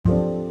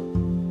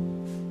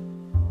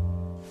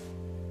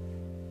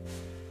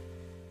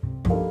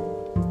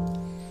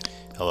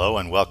Hello,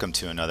 and welcome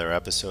to another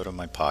episode of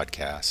my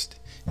podcast.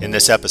 In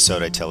this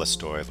episode, I tell a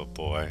story of a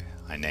boy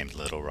I named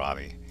Little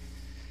Robbie.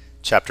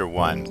 Chapter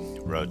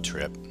 1 Road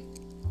Trip.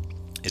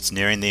 It's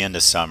nearing the end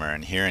of summer,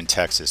 and here in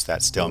Texas,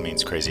 that still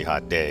means crazy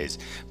hot days,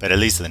 but at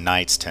least the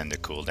nights tend to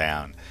cool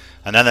down.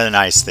 Another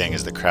nice thing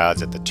is the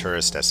crowds at the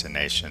tourist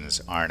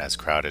destinations aren't as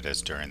crowded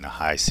as during the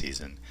high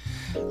season.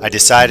 I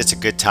decide it's a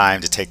good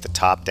time to take the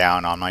top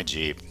down on my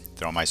Jeep,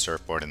 throw my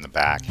surfboard in the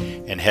back,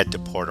 and head to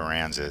Port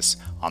Aransas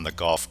on the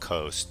Gulf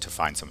Coast to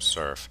find some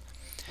surf.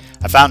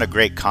 I found a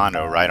great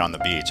condo right on the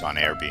beach on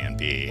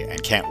Airbnb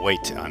and can't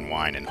wait to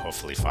unwind and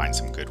hopefully find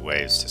some good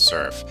waves to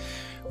surf.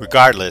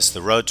 Regardless,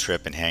 the road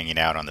trip and hanging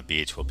out on the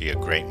beach will be a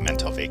great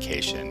mental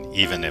vacation,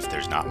 even if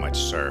there's not much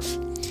surf.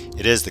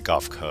 It is the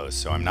Gulf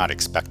Coast, so I'm not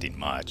expecting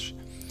much.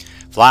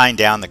 Flying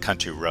down the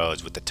country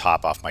roads with the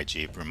top off my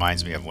Jeep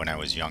reminds me of when I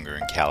was younger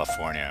in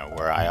California,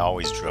 where I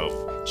always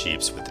drove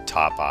Jeeps with the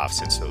top off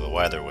since the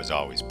weather was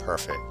always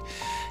perfect.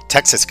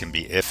 Texas can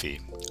be iffy.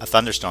 A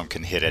thunderstorm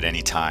can hit at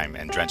any time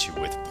and drench you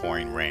with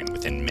pouring rain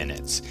within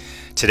minutes.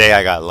 Today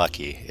I got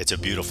lucky. It's a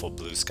beautiful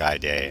blue sky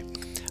day.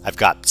 I've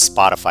got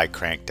Spotify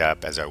cranked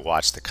up as I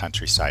watch the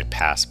countryside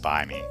pass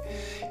by me.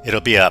 It'll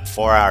be a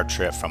 4-hour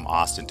trip from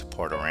Austin to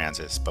Port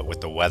Aransas, but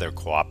with the weather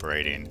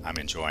cooperating, I'm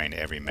enjoying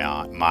every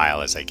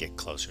mile as I get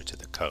closer to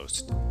the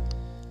coast.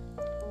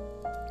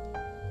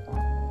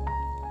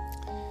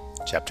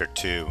 Chapter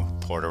 2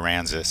 Port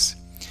Aransas.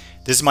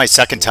 This is my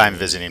second time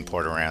visiting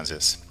Port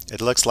Aransas.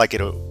 It looks like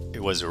it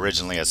was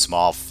originally a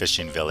small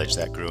fishing village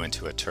that grew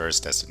into a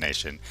tourist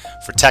destination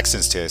for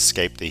Texans to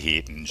escape the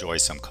heat and enjoy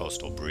some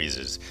coastal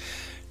breezes.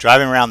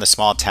 Driving around the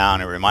small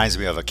town, it reminds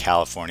me of a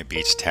California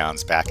beach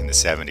towns back in the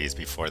 70s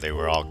before they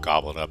were all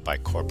gobbled up by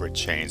corporate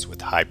chains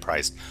with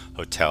high-priced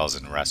hotels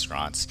and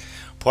restaurants.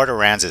 Port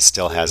Aransas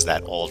still has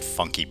that old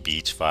funky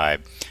beach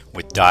vibe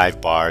with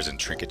dive bars and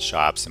trinket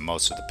shops and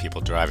most of the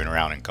people driving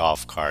around in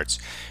golf carts,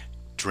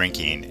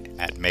 drinking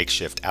at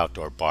makeshift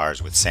outdoor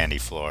bars with sandy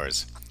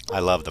floors. I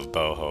love the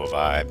boho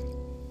vibe.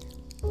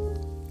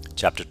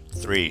 Chapter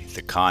 3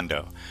 The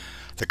Condo.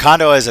 The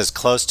condo is as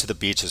close to the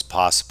beach as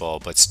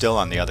possible, but still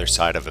on the other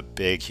side of a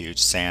big,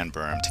 huge sand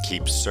berm to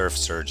keep surf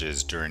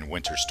surges during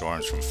winter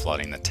storms from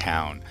flooding the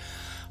town.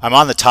 I'm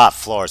on the top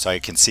floor so I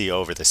can see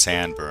over the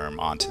sand berm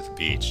onto the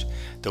beach.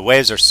 The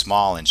waves are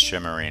small and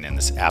shimmering in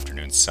this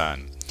afternoon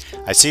sun.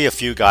 I see a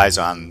few guys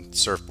on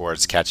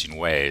surfboards catching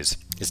waves.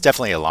 It's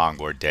definitely a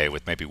longboard day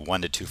with maybe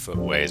 1 to 2 foot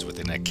waves with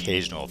an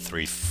occasional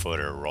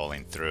 3-footer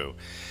rolling through.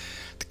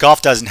 The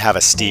Gulf doesn't have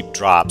a steep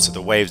drop, so the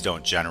waves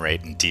don't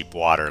generate in deep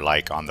water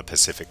like on the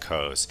Pacific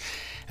coast.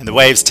 And the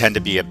waves tend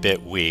to be a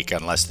bit weak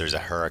unless there's a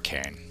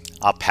hurricane.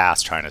 I'll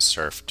pass trying to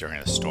surf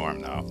during a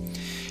storm though.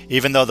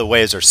 Even though the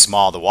waves are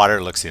small, the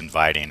water looks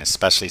inviting,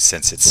 especially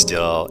since it's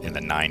still in the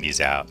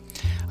 90s out.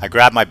 I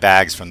grab my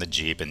bags from the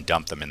Jeep and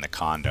dump them in the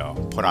condo,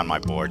 put on my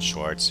board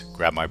shorts,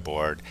 grab my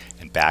board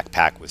and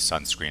backpack with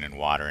sunscreen and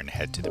water and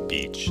head to the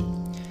beach.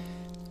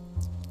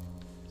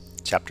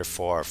 Chapter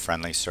 4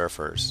 Friendly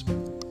Surfers.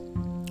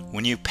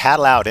 When you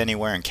paddle out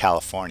anywhere in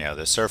California,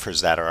 the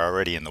surfers that are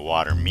already in the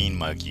water mean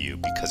mug you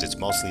because it's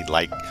most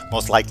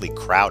likely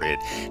crowded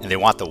and they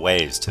want the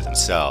waves to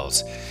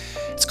themselves.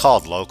 It's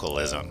called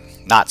localism.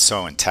 Not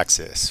so in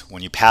Texas.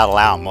 When you paddle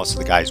out, most of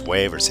the guys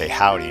wave or say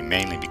howdy,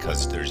 mainly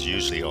because there's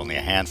usually only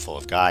a handful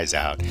of guys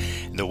out,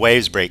 and the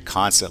waves break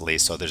constantly,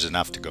 so there's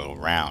enough to go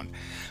around.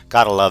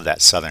 Gotta love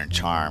that southern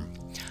charm.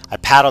 I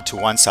paddle to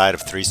one side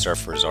of 3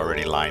 surfers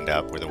already lined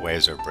up where the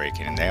waves are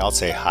breaking, and they all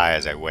say hi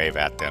as I wave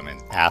at them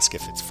and ask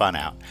if it's fun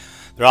out.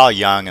 They're all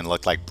young and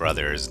look like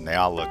brothers, and they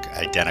all look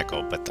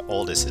identical, but the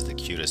oldest is the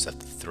cutest of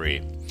the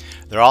 3.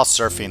 They're all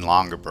surfing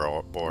longer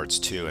boards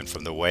too, and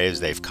from the waves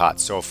they've caught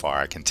so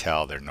far, I can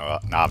tell they're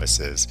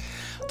novices.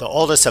 The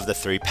oldest of the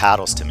 3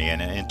 paddles to me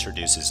and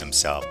introduces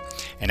himself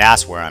and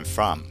asks where I'm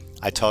from.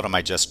 I told him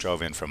I just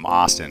drove in from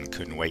Austin and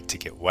couldn't wait to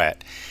get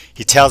wet.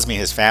 He tells me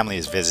his family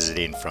is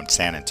visiting from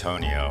San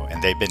Antonio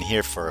and they've been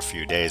here for a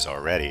few days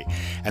already,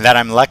 and that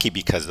I'm lucky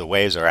because the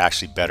waves are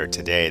actually better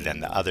today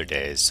than the other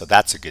days, so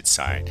that's a good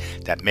sign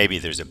that maybe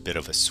there's a bit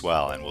of a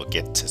swell and we'll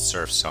get to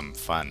surf some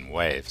fun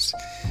waves.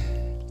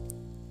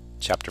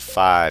 Chapter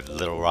 5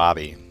 Little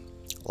Robbie.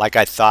 Like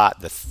I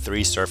thought, the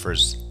 3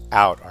 surfers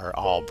out are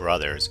all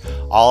brothers.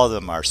 All of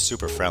them are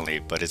super friendly,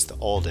 but it's the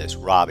oldest,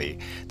 Robbie,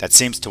 that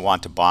seems to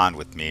want to bond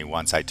with me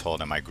once I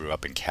told him I grew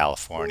up in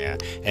California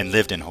and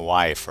lived in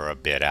Hawaii for a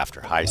bit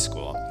after high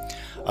school.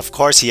 Of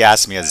course, he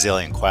asked me a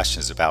zillion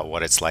questions about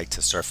what it's like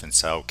to surf in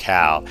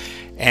SoCal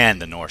and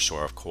the North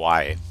Shore of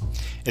Kauai.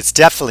 It's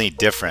definitely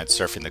different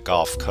surfing the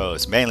Gulf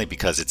Coast, mainly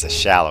because it's a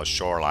shallow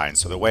shoreline,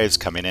 so the waves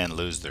coming in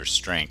lose their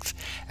strength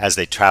as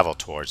they travel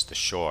towards the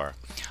shore.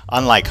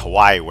 Unlike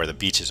Hawaii, where the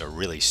beaches are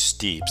really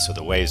steep, so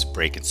the waves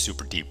break in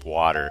super deep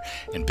water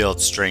and build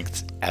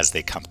strength as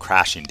they come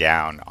crashing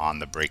down on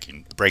the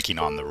breaking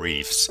on the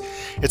reefs.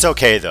 It's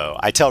okay though.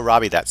 I tell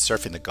Robbie that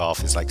surfing the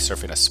Gulf is like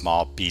surfing a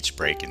small beach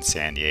break in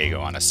San Diego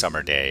on a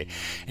summer day,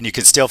 and you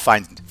can still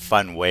find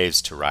fun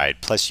waves to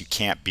ride, plus you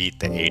can't beat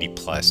the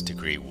 80+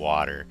 degree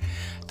water.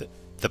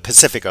 The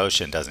Pacific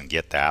Ocean doesn't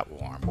get that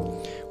warm.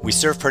 We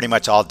surf pretty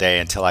much all day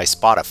until I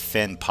spot a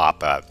fin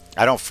pop up.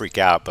 I don't freak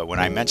out, but when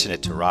I mention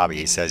it to Robbie,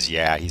 he says,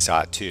 yeah, he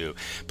saw it too,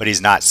 but he's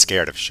not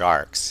scared of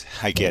sharks.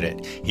 I get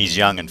it. He's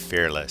young and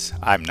fearless.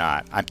 I'm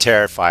not. I'm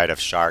terrified of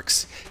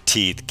sharks'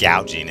 teeth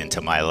gouging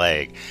into my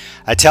leg.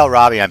 I tell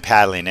Robbie I'm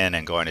paddling in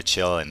and going to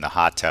chill in the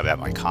hot tub at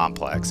my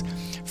complex.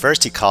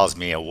 First he calls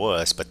me a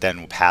wuss, but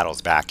then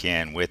paddles back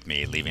in with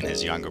me, leaving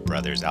his younger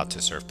brothers out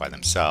to surf by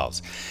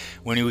themselves.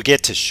 When we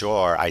get to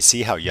shore, I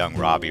see how young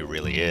Robbie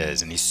really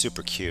is, and he's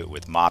super cute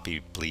with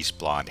moppy, bleached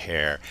blonde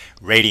hair,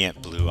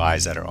 radiant blue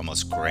eyes that are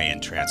almost gray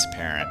and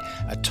transparent,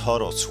 a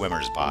total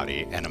swimmer's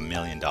body, and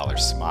 $1,000,000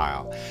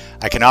 smile.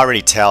 I can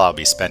already tell I'll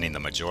be spending the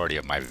majority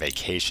of my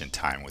vacation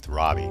time with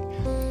Robbie.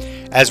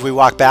 As we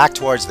walk back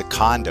towards the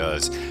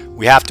condos,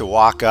 we have to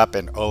walk up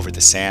and over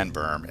the sand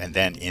berm and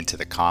then into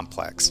the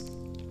complex.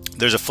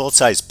 There's a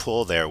full-size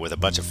pool there with a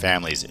bunch of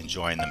families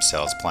enjoying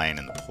themselves playing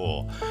in the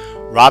pool.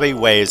 Robbie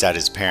waves at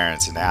his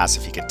parents and asks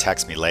if he can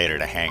text me later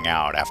to hang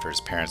out after his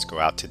parents go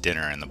out to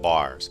dinner in the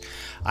bars.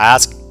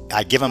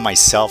 I give him my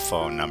cell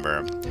phone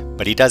number,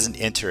 but he doesn't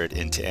enter it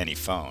into any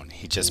phone.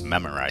 He just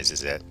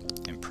memorizes it.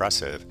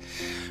 Impressive.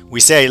 We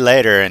say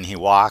later and he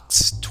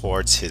walks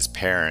towards his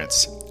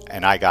parents,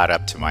 and I got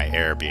up to my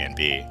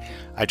Airbnb.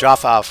 I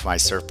drop off my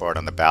surfboard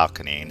on the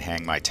balcony and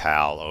hang my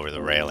towel over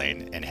the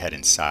railing and head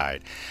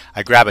inside.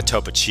 I grab a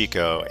Topo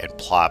Chico and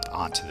plop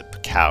onto the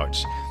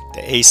couch.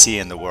 The AC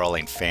and the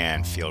whirling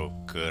fan feel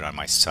good on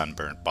my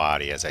sunburnt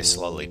body as I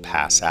slowly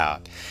pass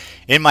out.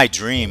 In my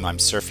dream, I'm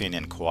surfing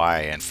in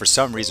Kauai, and for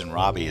some reason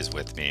Robbie is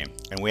with me,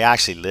 and we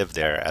actually live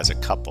there as a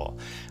couple.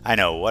 I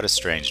know, what a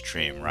strange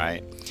dream,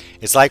 right?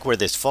 It's like we're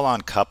this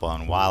full-on couple,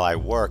 and while I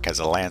work as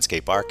a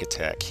landscape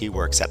architect, he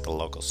works at the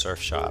local surf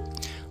shop.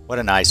 What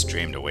a nice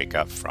dream to wake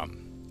up from.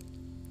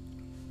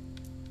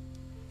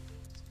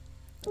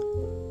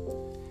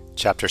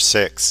 Chapter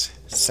 6,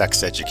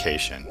 Sex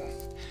Education.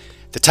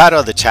 The title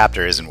of the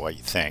chapter isn't what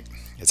you think.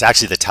 It's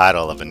actually the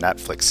title of a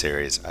Netflix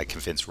series I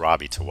convinced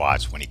Robbie to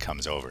watch when he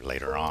comes over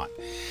later on.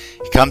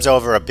 He comes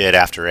over a bit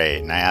after 8,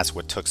 and I asked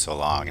what took so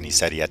long, and he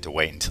said he had to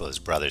wait until his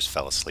brothers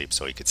fell asleep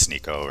so he could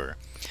sneak over.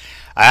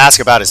 I ask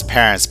about his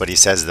parents, but he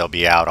says they'll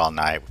be out all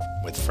night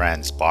with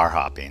friends bar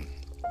hopping.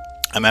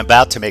 I'm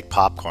about to make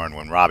popcorn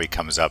when Robbie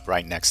comes up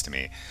right next to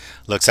me,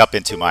 looks up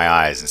into my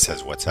eyes and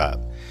says, "What's up?"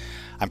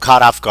 I'm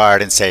caught off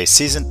guard and say,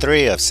 "Season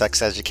 3 of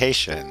Sex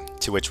Education,"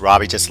 to which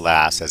Robbie just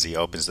laughs as he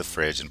opens the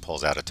fridge and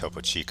pulls out a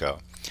Topo Chico.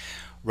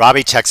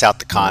 Robbie checks out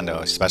the condo,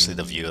 especially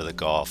the view of the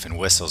Gulf, and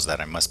whistles that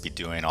I must be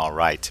doing all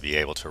right to be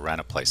able to rent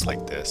a place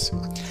like this.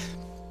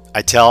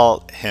 I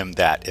tell him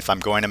that if I'm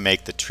going to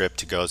make the trip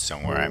to go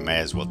somewhere, I may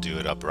as well do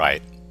it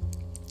upright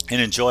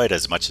and enjoy it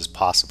as much as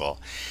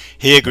possible.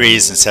 He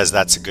agrees and says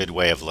that's a good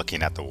way of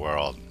looking at the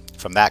world.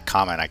 From that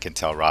comment, I can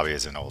tell Robbie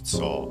is an old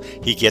soul.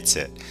 He gets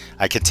it.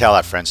 I can tell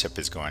our friendship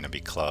is going to be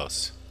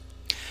close.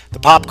 The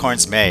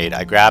popcorn's made.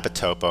 I grab a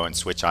Topo and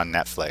switch on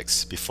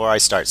Netflix. Before I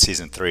start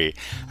season 3,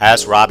 I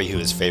ask Robbie who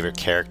his favorite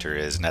character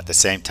is, and at the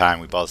same time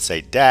we both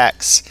say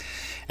Dex.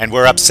 And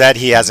we're upset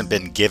he hasn't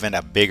been given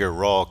a bigger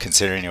role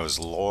considering he was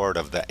Lord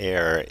of the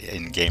Air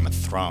in Game of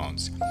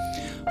Thrones.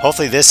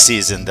 Hopefully this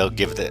season they'll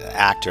give the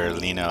actor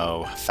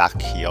Lino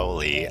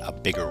Facchioli a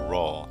bigger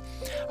role.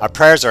 Our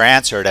prayers are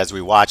answered as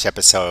we watch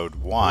episode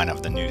 1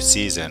 of the new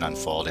season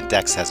unfold, and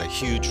Dex has a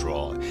huge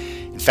role.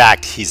 In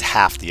fact, he's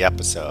half the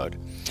episode.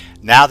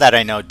 Now that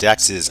I know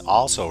Dex is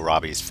also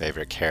Robbie's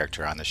favorite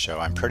character on the show,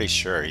 I'm pretty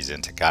sure he's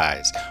into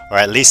guys. Or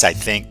at least I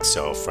think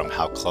so from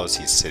how close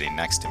he's sitting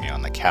next to me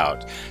on the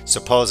couch,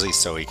 supposedly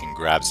so he can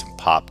grab some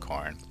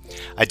popcorn.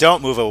 I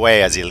don't move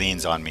away as he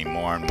leans on me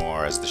more and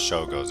more as the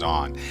show goes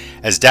on.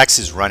 As Dex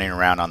is running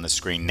around on the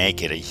screen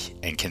naked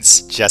and can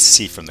just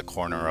see from the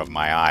corner of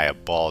my eye a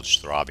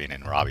bulge throbbing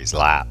in Robbie's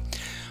lap.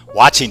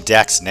 Watching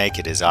Dex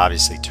naked is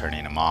obviously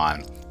turning him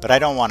on, but I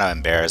don't want to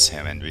embarrass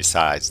him, and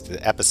besides,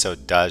 the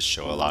episode does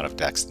show a lot of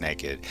Dex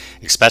naked,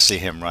 especially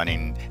him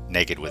running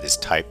naked with his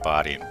tight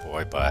body and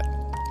boy butt.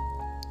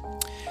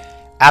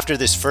 After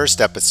this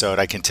first episode,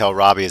 I can tell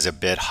Robbie is a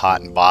bit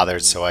hot and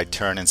bothered, so I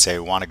turn and say,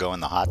 "Want to go in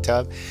the hot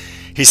tub?"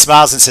 He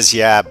smiles and says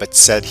yeah, but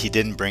said he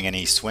didn't bring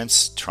any swim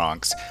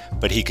trunks,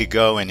 but he could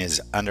go in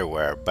his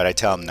underwear. But I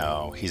tell him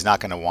no, he's not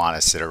going to want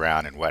to sit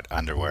around in wet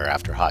underwear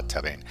after hot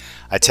tubbing.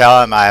 I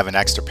tell him I have an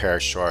extra pair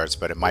of shorts,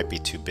 but it might be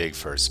too big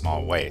for his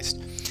small waist.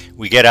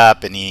 We get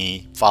up and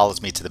he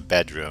follows me to the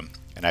bedroom,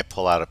 and I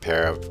pull out a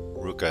pair of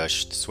Ruka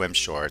swim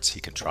shorts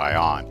he can try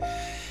on.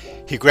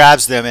 He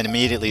grabs them and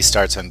immediately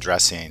starts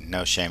undressing,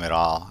 no shame at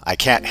all. I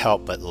can't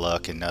help but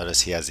look and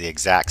notice he has the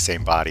exact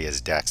same body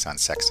as Dex on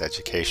Sex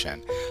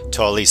Education.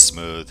 Totally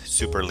smooth,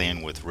 super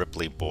lean with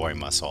Ripley boy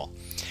muscle.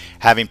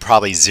 Having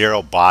probably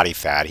zero body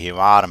fat, he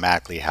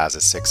automatically has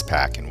a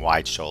six-pack and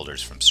wide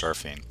shoulders from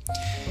surfing.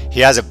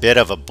 He has a bit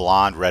of a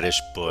blonde reddish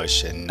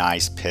bush and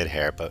nice pit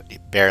hair, but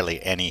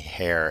barely any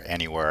hair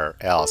anywhere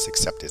else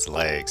except his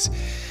legs.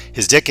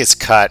 His dick is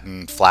cut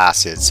and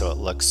flaccid, so it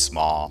looks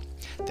small.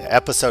 The The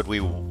episode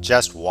we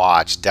just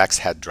watched, Dex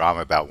had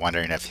drama about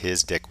wondering if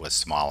his dick was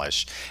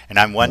smallish, and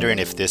I'm wondering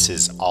if this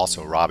is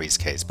also Robbie's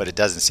case, but it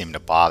doesn't seem to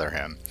bother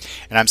him.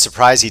 And I'm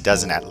surprised he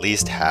doesn't at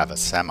least have a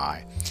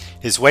semi.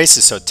 His waist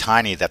is so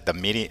tiny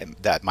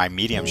that my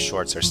medium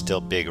shorts are still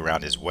big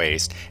around his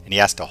waist, and he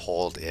has to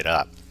hold it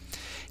up.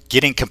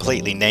 Getting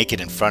completely naked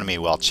in front of me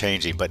while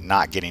changing but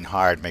not getting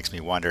hard makes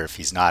me wonder if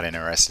he's not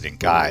interested in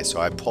guys,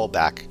 so I pull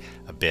back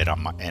a bit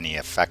on any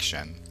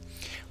affection.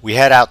 We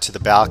head out to the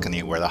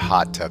balcony where the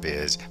hot tub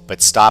is,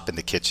 but stop in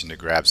the kitchen to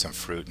grab some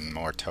fruit and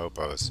more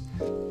topos.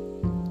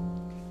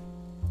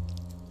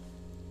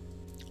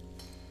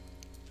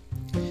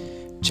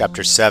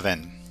 Chapter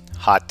 7.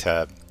 Hot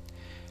Tub.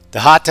 The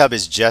hot tub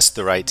is just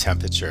the right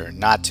temperature,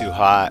 not too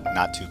hot,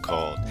 not too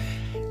cold.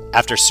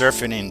 After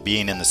surfing and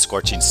being in the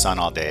scorching sun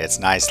all day, it's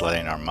nice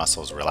letting our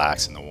muscles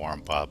relax in the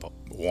warm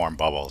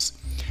bubbles.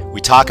 We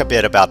talk a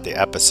bit about the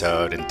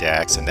episode and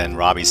Dex, and then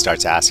Robbie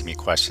starts asking me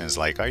questions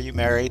like, "Are you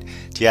married?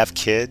 Do you have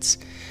kids?"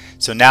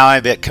 So now I'm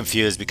a bit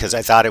confused because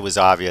I thought it was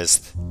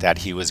obvious that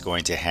he was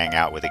going to hang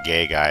out with a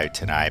gay guy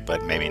tonight,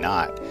 but maybe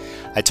not.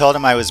 I told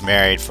him I was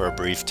married for a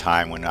brief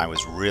time when I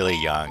was really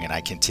young, and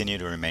I continue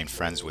to remain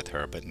friends with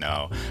her, but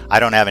no, I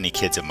don't have any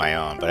kids of my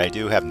own, but I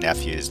do have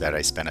nephews that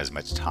I spend as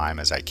much time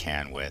as I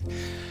can with,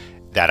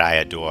 that I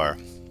adore.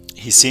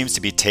 He seems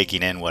to be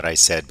taking in what I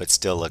said, but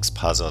still looks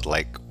puzzled,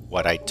 like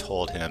what I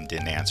told him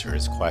didn't answer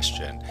his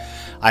question.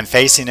 I'm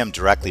facing him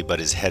directly, but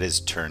his head is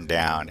turned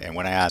down, and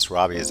when I ask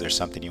Robbie, "Is there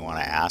something you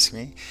want to ask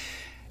me?"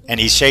 And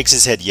he shakes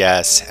his head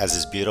yes, as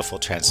his beautiful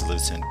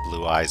translucent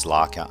blue eyes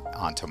lock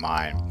onto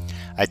mine.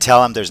 I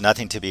tell him there's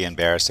nothing to be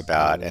embarrassed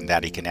about and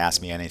that he can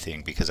ask me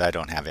anything because I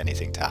don't have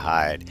anything to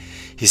hide.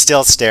 He's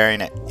still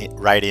staring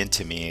right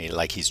into me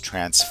like he's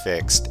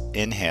transfixed,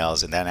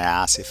 inhales, and then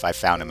asks if I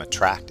found him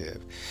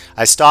attractive.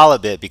 I stall a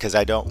bit because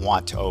I don't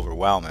want to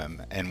overwhelm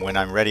him, and when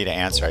I'm ready to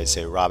answer, I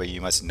say, "Robbie,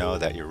 you must know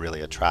that you're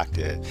really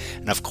attractive,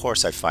 and of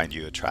course I find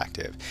you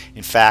attractive.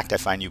 In fact, I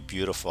find you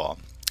beautiful.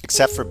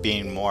 Except for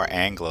being more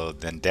Anglo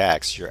than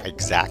Dex, you're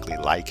exactly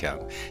like him.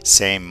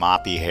 Same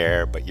moppy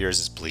hair, but yours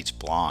is bleached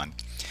blonde.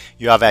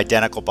 You have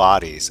identical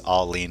bodies,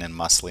 all lean and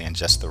muscly in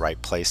just the right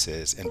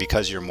places, and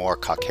because you're more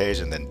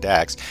Caucasian than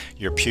Dex,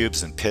 your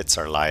pubes and pits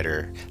are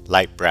lighter,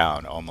 light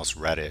brown, almost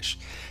reddish."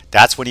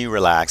 That's when he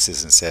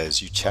relaxes and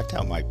says, "You checked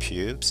out my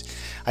pubes?"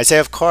 I say,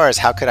 "Of course,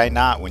 how could I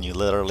not when you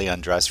literally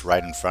undressed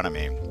right in front of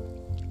me?"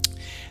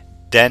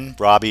 Then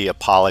Robbie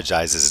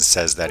apologizes and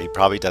says that he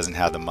probably doesn't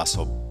have the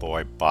muscle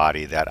boy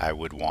body that I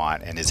would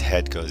want, and his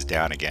head goes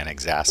down again,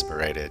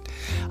 exasperated.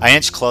 I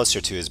inch closer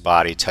to his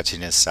body,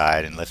 touching his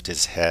side, and lift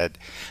his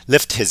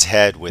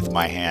head with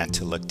my hand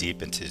to look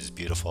deep into his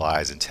beautiful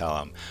eyes and tell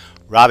him,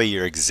 "Robbie,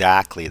 you're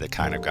exactly the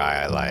kind of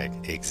guy I like.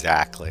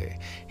 Exactly."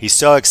 He's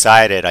so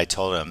excited, I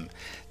told him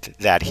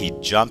that he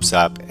jumps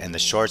up and the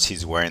shorts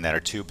he's wearing that are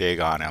too big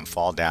on him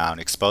fall down,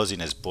 exposing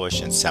his bush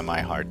and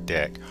semi-hard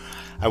dick.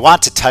 I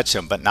want to touch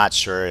him, but not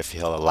sure if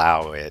he'll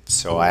allow it,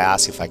 so I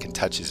ask if I can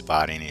touch his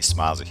body, and he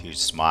smiles a huge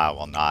smile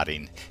while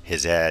nodding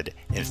his head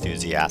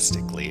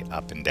enthusiastically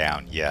up and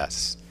down,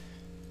 yes.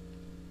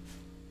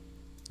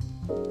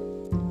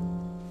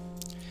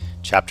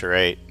 Chapter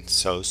 8.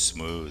 So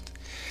smooth.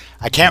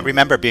 I can't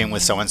remember being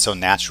with someone so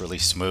naturally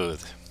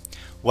smooth.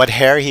 What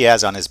hair he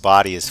has on his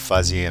body is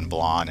fuzzy and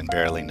blonde and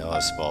barely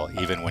noticeable,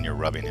 even when you're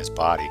rubbing his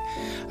body.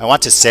 I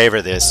want to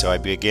savor this, so I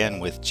begin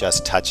with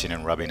just touching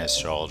and rubbing his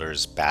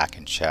shoulders, back,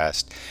 and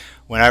chest.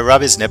 When I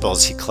rub his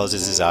nipples, he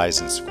closes his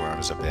eyes and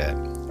squirms a bit.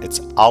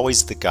 It's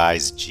always the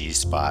guy's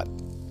G-spot.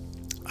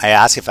 I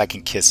ask if I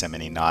can kiss him,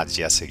 and he nods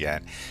yes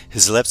again.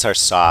 His lips are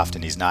soft,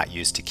 and he's not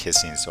used to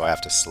kissing, so I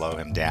have to slow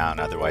him down,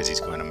 otherwise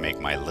he's going to make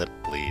my lip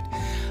bleed.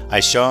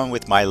 I show him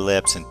with my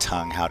lips and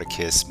tongue how to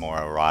kiss more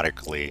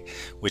erotically,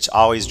 which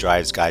always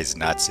drives guys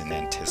nuts in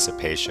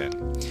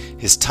anticipation.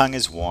 His tongue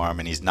is warm,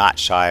 and he's not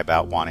shy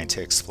about wanting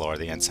to explore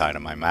the inside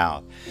of my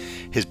mouth.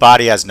 His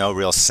body has no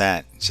real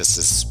scent,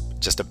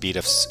 just a bit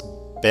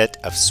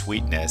of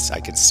sweetness I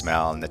can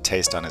smell, and the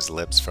taste on his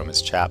lips from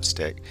his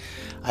chapstick.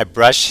 I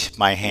brush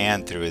my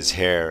hand through his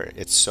hair.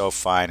 It's so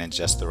fine and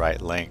just the right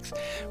length.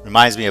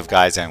 Reminds me of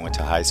guys I went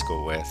to high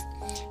school with.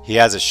 He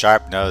has a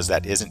sharp nose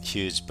that isn't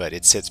huge, but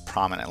it sits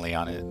prominently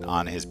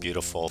on his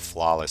beautiful,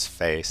 flawless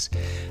face.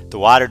 The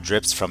water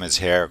drips from his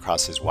hair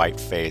across his white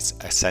face,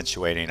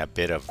 accentuating a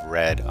bit of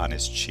red on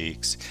his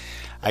cheeks.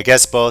 I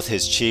kiss both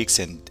his cheeks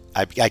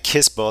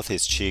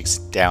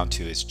down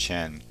to his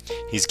chin.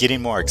 He's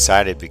getting more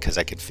excited because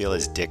I can feel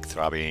his dick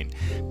throbbing,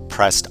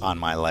 pressed on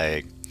my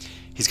leg.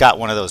 He's got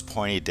one of those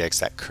pointy dicks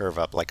that curve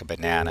up like a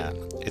banana.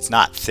 It's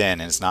not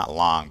thin and it's not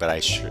long, but I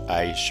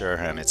assure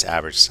him it's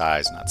average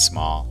size, not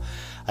small.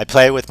 I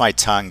play with my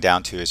tongue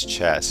down to his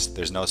chest.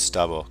 There's no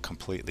stubble,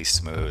 completely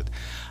smooth.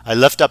 I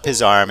lift up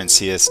his arm and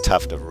see his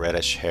tuft of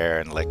reddish hair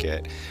and lick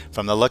it.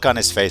 From the look on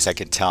his face, I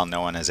can tell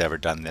no one has ever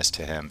done this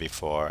to him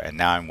before, and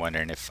now I'm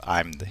wondering if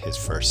I'm his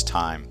first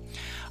time.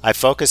 I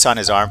focus on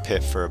his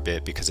armpit for a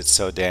bit because it's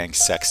so dang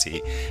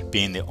sexy,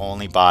 being the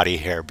only body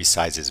hair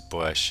besides his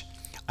bush.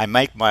 I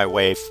make my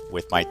way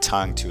with my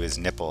tongue to his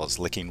nipples,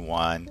 licking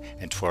one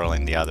and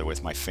twirling the other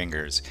with my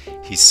fingers.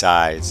 He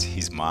sighs.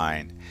 He's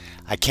mine.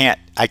 I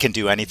can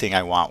do anything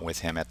I want with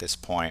him at this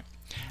point.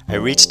 I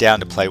reach down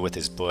to play with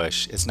his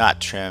bush. It's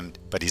not trimmed,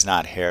 but he's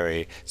not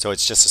hairy, so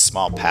it's just a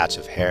small patch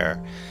of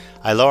hair.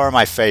 I lower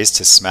my face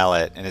to smell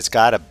it, and it's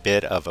got a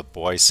bit of a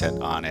boy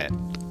scent on it.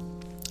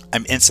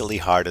 I'm instantly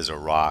hard as a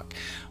rock.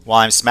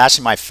 While I'm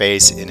smashing my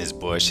face in his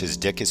bush, his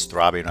dick is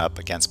throbbing up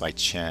against my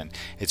chin.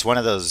 It's one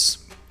of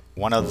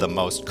the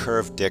most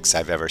curved dicks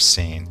I've ever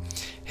seen.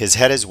 His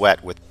head is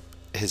wet with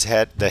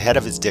the head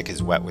of his dick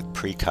is wet with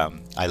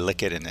pre-cum. I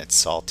lick it and it's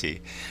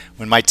salty.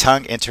 When my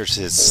tongue enters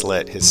his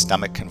slit, his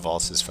stomach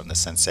convulses from the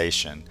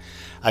sensation.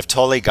 I've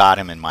totally got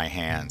him in my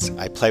hands.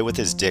 I play with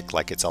his dick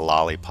like it's a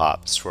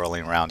lollipop,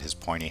 swirling around his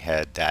pointy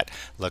head that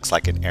looks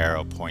like an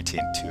arrow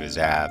pointing to his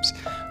abs.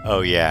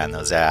 Oh yeah, and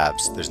those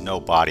abs. There's no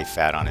body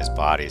fat on his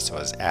body, so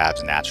his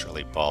abs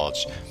naturally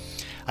bulge.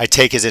 I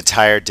take his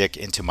entire dick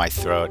into my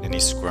throat and he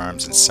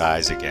squirms and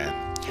sighs again.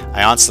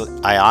 I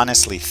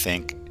honestly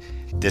think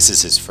this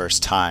is his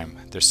first time.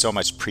 There's so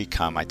much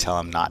pre-cum, I tell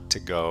him not to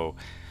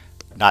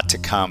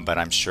come, but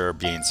I'm sure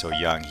being so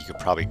young, he could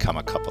probably come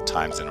a couple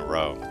times in a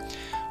row.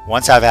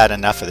 Once I've had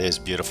enough of his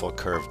beautiful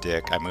curved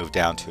dick, I move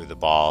down to the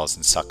balls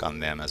and suck on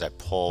them as I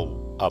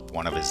pull up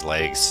one of his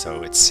legs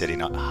so it's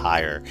sitting up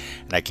higher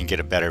and I can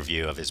get a better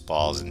view of his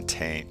balls and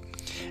taint.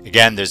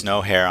 Again, there's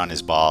no hair on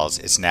his balls.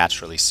 It's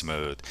naturally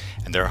smooth,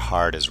 and they're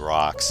hard as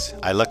rocks.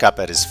 I look up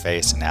at his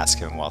face and ask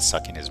him while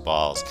sucking his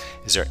balls,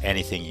 "Is there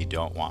anything you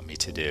don't want me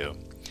to do?"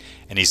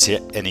 And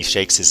he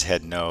shakes his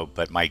head no,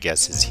 but my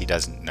guess is he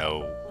doesn't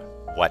know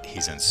what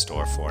he's in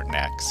store for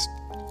next.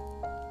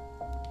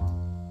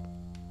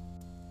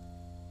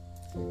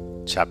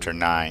 Chapter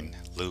 9.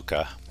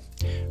 Luca.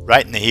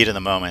 Right in the heat of the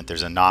moment,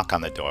 there's a knock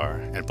on the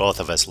door, and both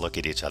of us look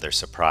at each other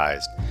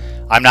surprised.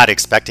 I'm not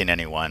expecting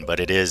anyone, but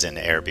it is an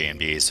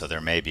Airbnb, so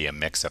there may be a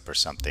mix-up or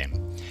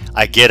something.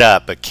 I get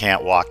up, but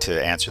can't walk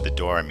to answer the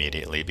door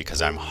immediately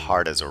because I'm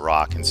hard as a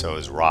rock, and so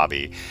is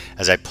Robbie,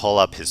 as I pull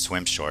up his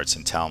swim shorts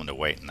and tell him to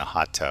wait in the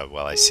hot tub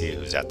while I see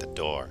who's at the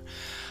door.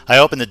 I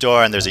open the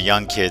door, and there's a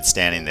young kid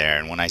standing there,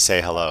 and when I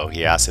say hello,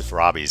 he asks if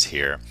Robbie's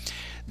here.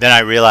 Then I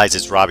realize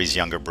it's Robbie's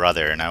younger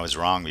brother, and I was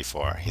wrong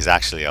before. He's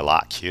actually a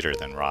lot cuter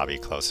than Robbie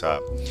close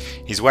up.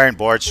 He's wearing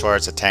board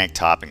shorts, a tank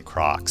top, and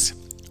Crocs.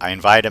 I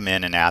invite him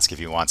in and ask if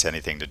he wants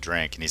anything to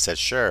drink, and he says,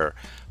 "Sure,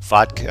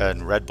 vodka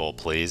and Red Bull,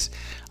 please."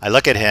 I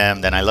look at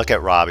him, then I look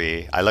at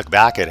Robbie. I look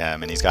back at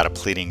him, and he's got a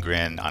pleading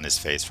grin on his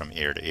face from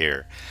ear to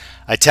ear.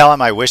 I tell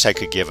him I wish I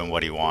could give him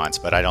what he wants,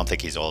 but I don't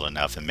think he's old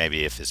enough, and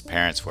maybe if his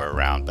parents were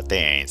around, but they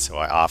ain't, so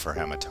I offer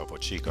him a Topo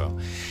Chico.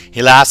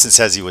 He laughs and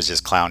says he was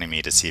just clowning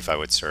me to see if I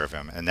would serve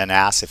him, and then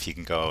asks if he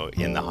can go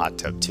in the hot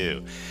tub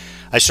too.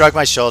 I shrug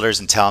my shoulders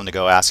and tell him to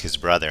go ask his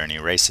brother, and he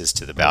races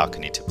to the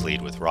balcony to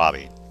plead with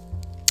Robbie.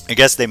 I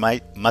guess they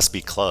must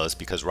be close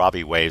because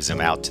Robbie waves him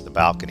out to the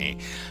balcony.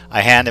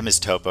 I hand him his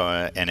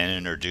Topo and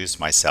introduce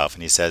myself,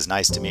 and he says,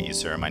 "Nice to meet you,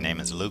 sir. My name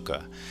is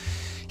Luca."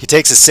 He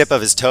takes a sip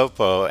of his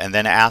Topo and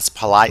then asks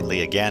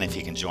politely again if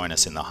he can join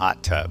us in the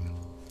hot tub.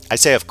 I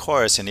say of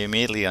course, and he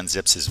immediately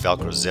unzips his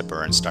Velcro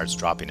zipper and starts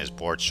dropping his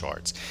board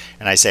shorts.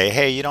 And I say,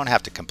 "Hey, you don't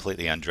have to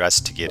completely undress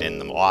to get in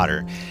the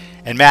water."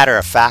 And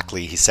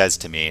matter-of-factly, he says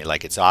to me,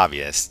 like it's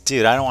obvious,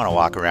 "Dude, I don't want to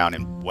walk around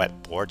in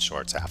wet board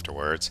shorts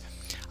afterwards."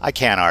 I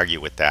can't argue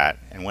with that,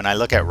 and when I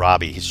look at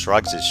Robbie, he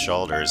shrugs his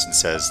shoulders and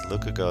says,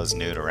 "Luca goes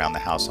nude around the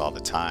house all the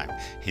time.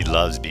 He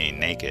loves being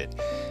naked.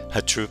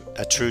 A true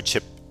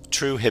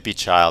hippie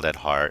child at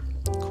heart.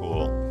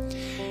 Cool."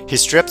 He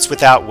strips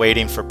without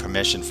waiting for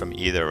permission from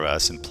either of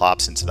us and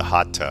plops into the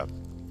hot tub.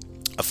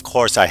 Of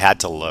course I had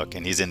to look,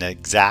 and he's an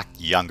exact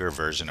younger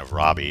version of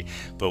Robbie,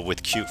 but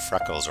with cute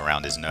freckles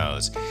around his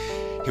nose.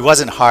 He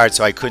wasn't hard,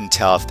 so I couldn't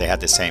tell if they had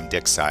the same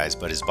dick size,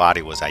 but his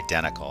body was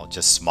identical,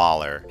 just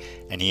smaller,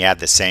 and he had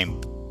the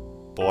same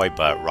boy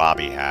butt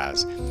Robbie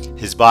has.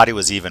 His body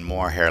was even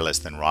more hairless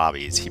than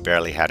Robbie's. He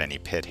barely had any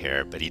pit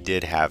hair, but he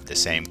did have the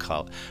same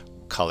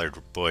colored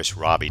bush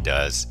Robbie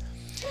does.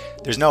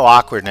 There's no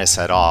awkwardness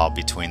at all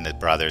between the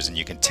brothers, and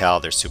you can tell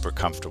they're super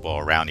comfortable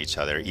around each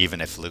other, even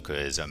if Luca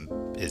is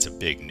a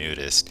big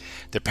nudist.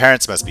 Their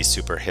parents must be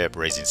super hip,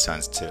 raising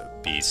sons to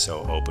be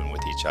so open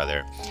with each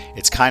other.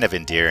 It's kind of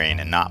endearing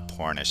and not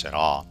pornish at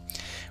all.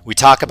 We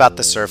talk about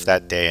the surf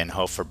that day and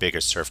hope for bigger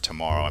surf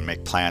tomorrow, and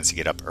make plans to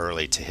get up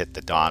early to hit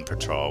the dawn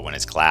patrol when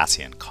it's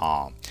glassy and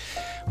calm.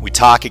 We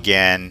talk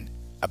again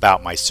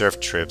about my surf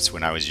trips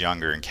when I was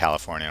younger in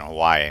California and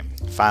Hawaii.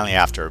 Finally,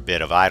 after a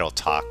bit of idle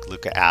talk,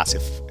 Luca asks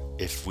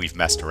if we've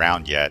messed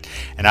around yet,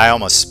 and I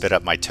almost spit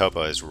up my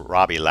Topo as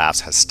Robbie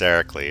laughs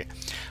hysterically.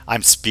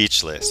 I'm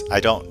speechless. I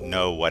don't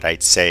know what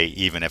I'd say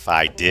even if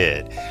I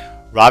did.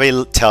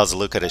 Robbie tells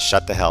Luca to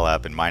shut the hell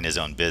up and mind his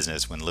own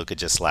business when Luca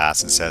just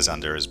laughs and says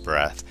under his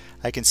breath,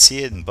 "I can see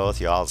it in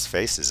both y'all's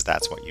faces,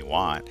 that's what you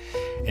want."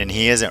 And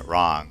he isn't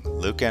wrong.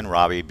 Luca and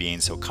Robbie being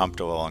so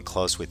comfortable and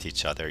close with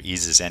each other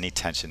eases any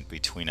tension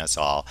between us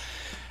all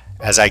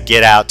as I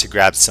get out to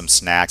grab some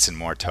snacks and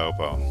more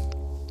Topo.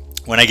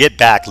 When I get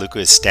back, Luca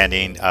is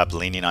standing up,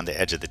 leaning on the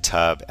edge of the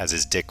tub as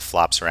his dick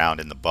flops around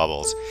in the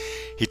bubbles.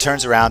 He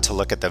turns around to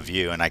look at the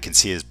view, and I can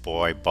see his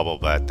boy bubble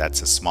butt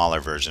that's a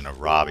smaller version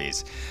of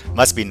Robbie's.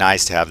 Must be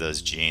nice to have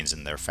those genes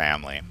in their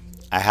family.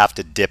 I have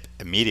to dip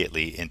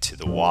immediately into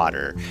the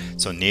water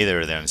so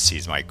neither of them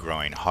sees my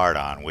growing hard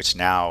on, which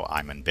now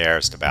I'm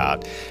embarrassed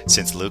about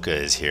since Luca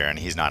is here and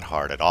he's not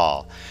hard at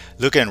all.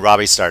 Luca and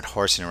Robbie start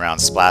horsing around,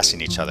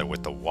 splashing each other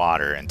with the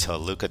water until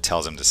Luca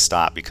tells him to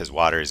stop because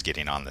water is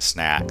getting on the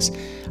snacks.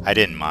 I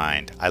didn't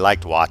mind. I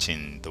liked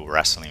watching the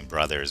wrestling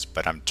brothers,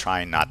 but I'm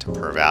trying not to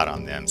perv out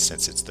on them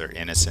since it's their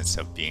innocence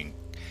of being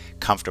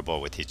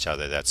comfortable with each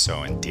other that's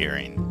so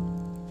endearing.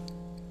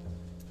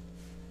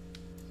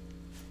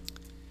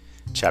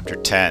 Chapter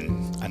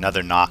 10.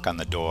 Another knock on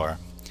the door.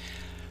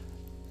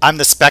 I'm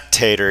the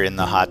spectator in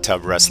the hot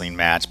tub wrestling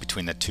match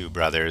between the two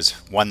brothers,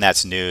 one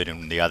that's nude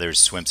and the other's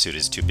swimsuit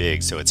is too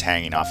big so it's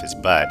hanging off his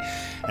butt,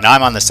 and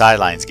I'm on the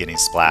sidelines getting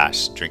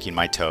splashed, drinking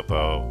my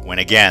topo, when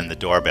again the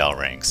doorbell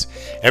rings.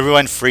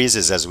 Everyone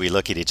freezes as we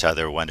look at each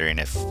other, wondering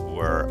if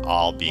we're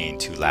all being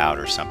too loud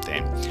or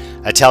something.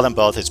 I tell them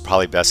both it's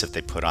probably best if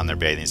they put on their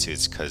bathing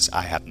suits because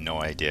I have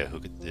no idea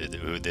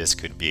who this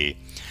could be.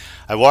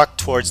 I walk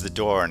towards the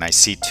door and I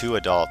see two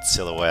adult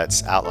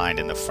silhouettes outlined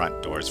in the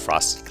front door's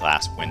frosted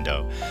glass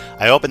window.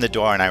 I open the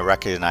door and I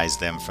recognize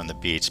them from the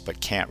beach,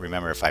 but can't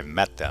remember if I've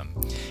met them.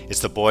 It's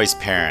the boys'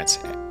 parents,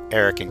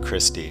 Eric and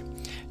Christy.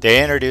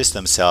 They introduce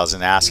themselves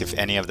and ask if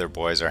any of their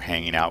boys are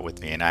hanging out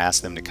with me, and I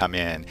ask them to come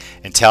in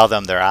and tell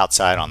them they're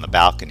outside on the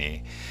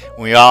balcony.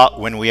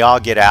 When we all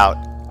get out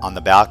on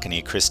the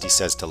balcony, Christy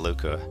says to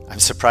Luca, "I'm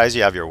surprised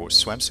you have your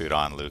swimsuit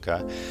on,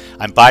 Luca."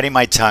 I'm biting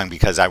my tongue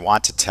because I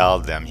want to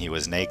tell them he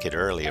was naked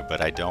earlier, but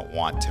I don't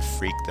want to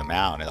freak them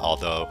out,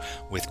 although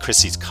with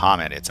Christy's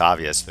comment, it's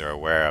obvious they're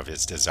aware of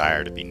his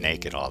desire to be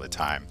naked all the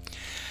time.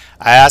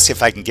 I ask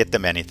if I can get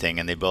them anything,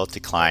 and they both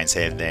decline,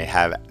 saying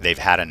they've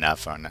had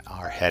enough and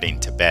are heading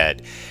to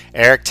bed.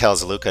 Eric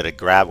tells Luca to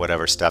grab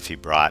whatever stuff he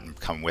brought and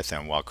come with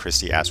him, while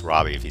Christy asks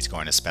Robbie if he's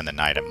going to spend the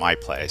night at my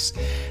place.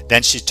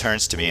 Then she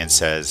turns to me and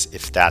says,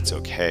 "If that's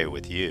okay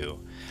with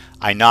you."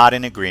 I nod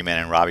in agreement,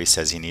 and Robbie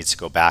says he needs to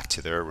go back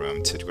to their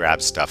room to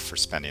grab stuff for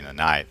spending the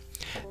night.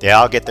 They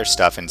all get their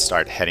stuff and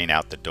start heading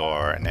out the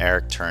door, and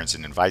Eric turns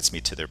and invites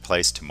me to their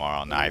place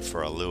tomorrow night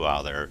for a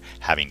luau they're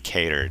having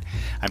catered.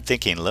 I'm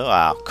thinking,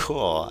 luau,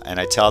 cool, and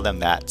I tell them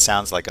that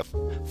sounds like a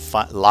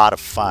lot of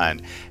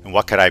fun, and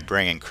what could I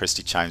bring? And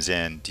Christy chimes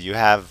in, "Do you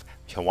have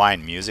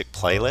Hawaiian music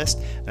playlist?"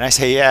 And I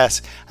say,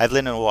 "Yes, I've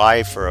lived in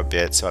Hawaii for a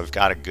bit, so I've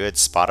got a good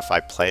Spotify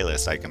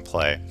playlist I can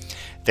play."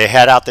 They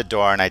head out the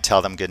door and I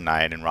tell them good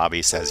night, and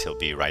Robbie says he'll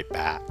be right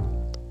back.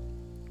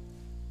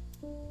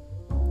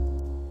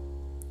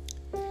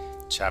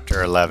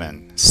 Chapter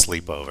 11.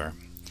 Sleepover.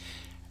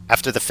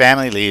 After the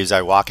family leaves,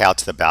 I walk out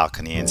to the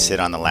balcony and sit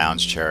on the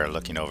lounge chair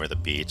looking over the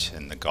beach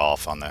and the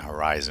Gulf on the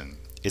horizon.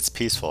 It's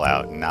peaceful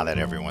out, and now that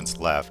everyone's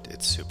left,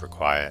 it's super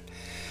quiet.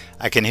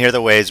 I can hear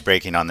the waves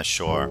breaking on the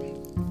shore.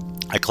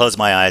 I close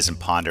my eyes and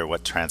ponder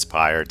what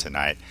transpired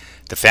tonight.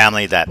 The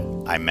family that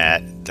I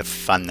met, the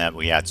fun that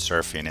we had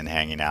surfing and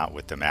hanging out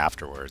with them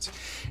afterwards.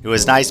 It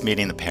was nice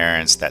meeting the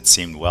parents that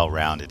seemed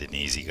well-rounded and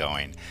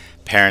easygoing.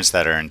 Parents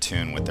that are in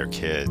tune with their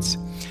kids.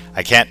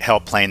 I can't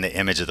help playing the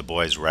image of the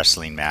boys'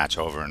 wrestling match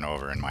over and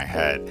over in my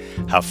head,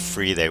 how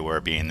free they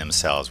were being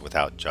themselves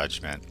without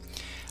judgment.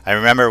 I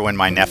remember when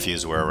my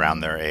nephews were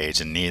around their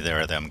age and neither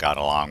of them got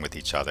along with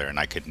each other, and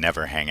I could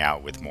never hang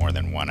out with more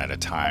than one at a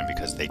time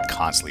because they'd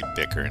constantly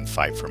bicker and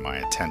fight for my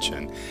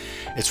attention.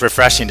 It's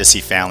refreshing to see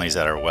families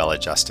that are well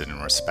adjusted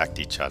and respect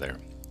each other.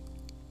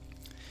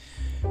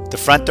 The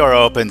front door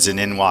opens and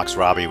in walks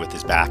Robbie with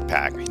his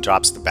backpack. He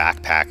drops the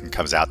backpack and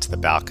comes out to the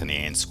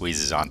balcony and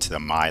squeezes onto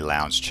my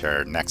lounge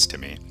chair next to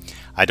me.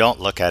 I don't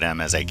look at him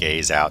as I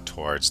gaze out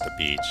towards the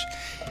beach.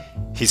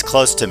 He's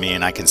close to me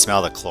and I can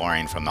smell the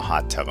chlorine from the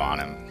hot tub on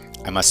him.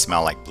 I must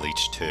smell like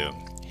bleach too.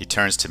 He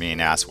turns to me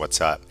and asks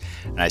what's up,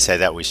 and I say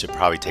that we should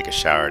probably take a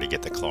shower to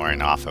get the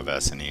chlorine off of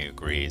us, and he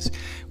agrees.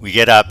 We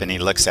get up and he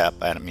looks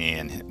up at me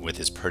and with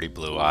his pretty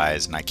blue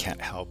eyes, and I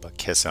can't help but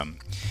kiss him.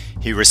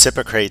 He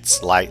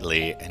reciprocates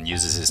lightly and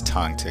uses his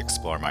tongue to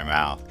explore my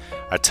mouth.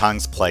 Our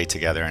tongues play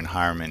together in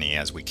harmony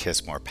as we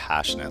kiss more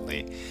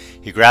passionately.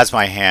 He grabs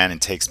my hand and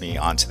takes me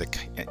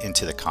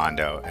into the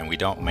condo, and we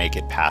don't make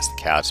it past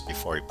the couch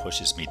before he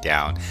pushes me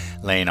down,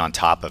 laying on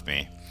top of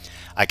me.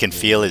 I can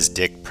feel his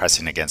dick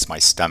pressing against my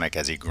stomach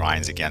as he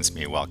grinds against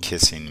me while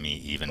kissing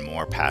me even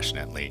more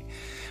passionately.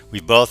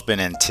 We've both been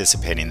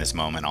anticipating this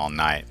moment all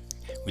night.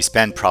 We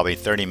spend probably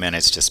 30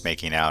 minutes just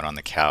making out on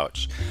the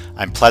couch.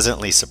 I'm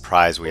pleasantly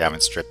surprised we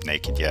haven't stripped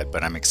naked yet,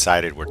 but I'm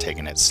excited we're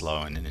taking it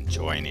slow and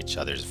enjoying each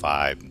other's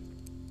vibe.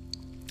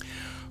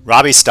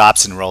 Robbie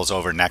stops and rolls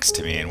over next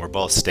to me, and we're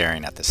both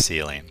staring at the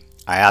ceiling.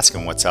 I ask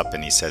him what's up,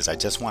 and he says, "I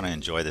just want to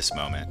enjoy this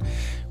moment.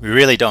 We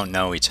really don't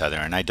know each other,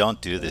 and I don't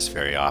do this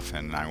very often,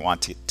 and I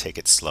want to take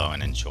it slow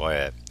and enjoy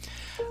it."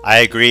 I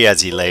agree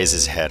as he lays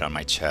his head on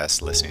my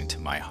chest, listening to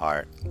my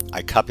heart.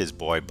 I cup his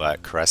boy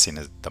butt, caressing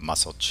the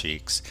muscled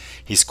cheeks.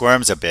 He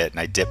squirms a bit, and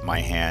I dip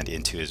my hand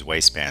into his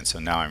waistband, so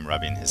now I'm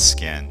rubbing his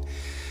skin.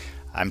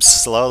 I'm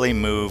slowly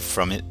moved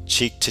from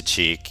cheek to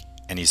cheek,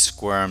 and he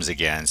squirms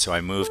again, so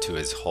I move to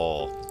his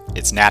hole.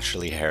 It's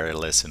naturally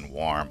hairless and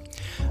warm.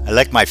 I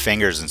lick my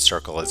fingers and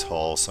circle his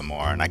hole some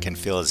more, and I can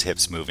feel his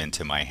hips move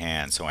into my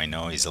hand, so I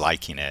know he's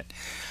liking it.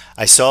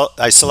 I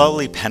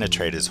slowly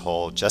penetrate his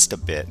hole just a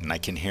bit, and I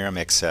can hear him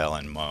exhale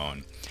and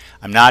moan.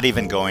 I'm not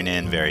even going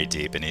in very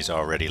deep, and he's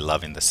already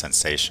loving the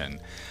sensation.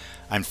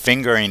 I'm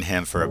fingering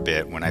him for a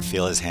bit when I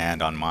feel his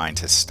hand on mine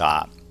to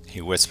stop.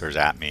 He whispers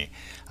at me,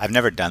 "I've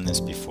never done this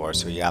before,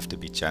 so you have to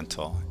be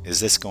gentle. Is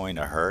this going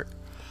to hurt?"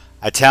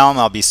 I tell him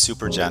I'll be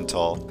super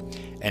gentle,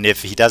 and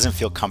if he doesn't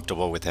feel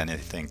comfortable with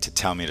anything, to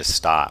tell me to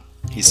stop.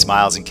 He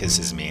smiles and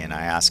kisses me, and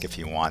I ask if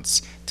he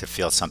wants to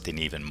feel something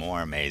even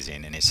more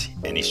amazing, and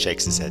he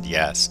shakes his head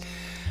yes.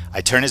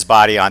 I turn his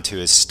body onto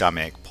his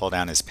stomach, pull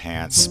down his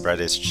pants, spread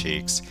his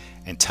cheeks,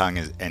 and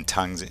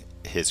tongues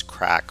his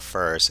crack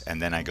first,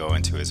 and then I go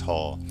into his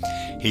hole.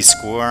 He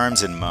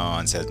squirms and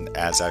moans, and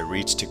as I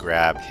reach to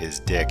grab his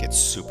dick, it's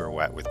super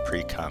wet with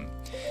pre-cum.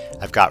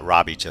 I've got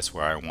Robbie just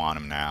where I want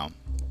him now.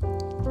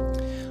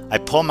 I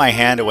pull my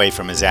hand away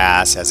from his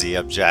ass as he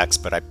objects,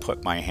 but I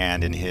put my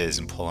hand in his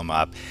and pull him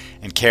up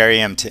and carry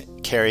him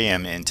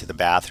into the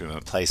bathroom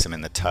and place him in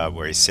the tub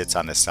where he sits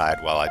on the side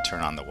while I turn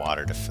on the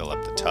water to fill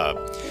up the tub.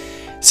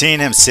 Seeing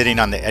him sitting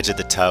on the edge of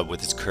the tub with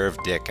his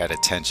curved dick at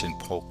attention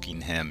poking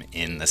him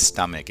in the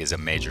stomach is a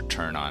major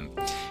turn on.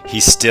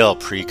 He's still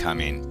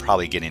pre-cumming,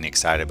 probably getting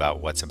excited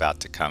about what's about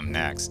to come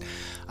next.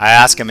 I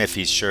ask him if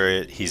he's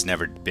sure he's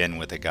never been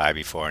with a guy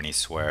before, and he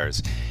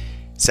swears.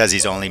 Says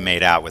he's only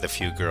made out with a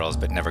few girls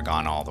but never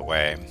gone all the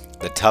way.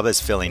 The tub is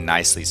filling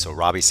nicely, so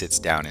Robbie sits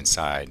down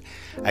inside.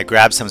 I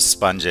grab some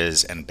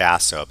sponges and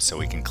bath soap so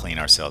we can clean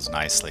ourselves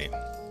nicely.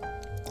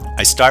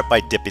 I start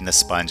by dipping the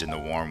sponge in the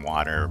warm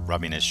water,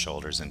 rubbing his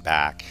shoulders and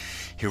back.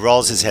 He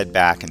rolls his head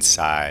back and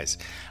sighs.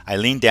 I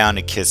lean down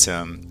to kiss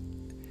him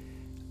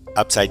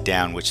upside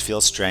down, which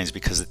feels strange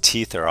because the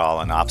teeth are all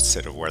an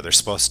opposite of where they're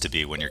supposed to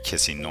be when you're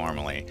kissing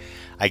normally.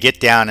 I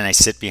get down and I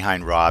sit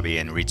behind Robbie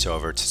and reach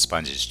over to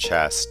sponge his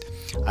chest.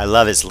 I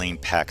love his lean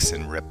pecs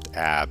and ripped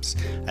abs.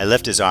 I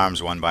lift his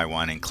arms one by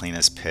one and clean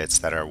his pits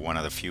that are one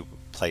of the few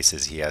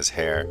places he has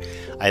hair.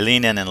 I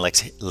lean in and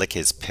lick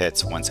his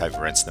pits once I've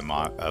rinsed them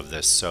of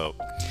the soap.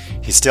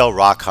 He's still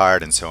rock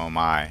hard, and so am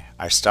I.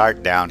 I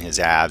start down his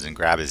abs and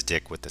grab his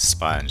dick with the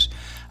sponge.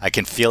 I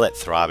can feel it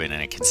throbbing,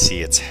 and I can see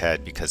its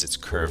head because it's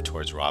curved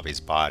towards Robbie's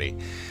body.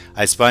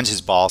 I sponge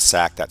his ball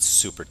sack that's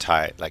super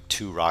tight, like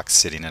two rocks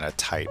sitting in a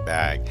tight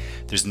bag.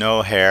 There's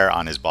no hair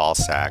on his ball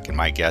sack, and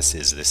my guess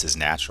is this is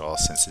natural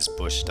since his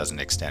bush doesn't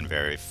extend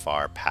very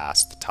far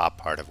past the top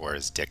part of where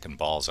his dick and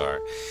balls are.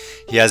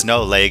 He has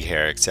no leg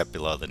hair except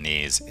below the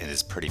knees and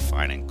is pretty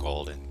fine and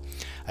golden.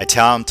 I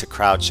tell him to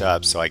crouch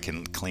up so I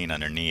can clean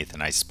underneath,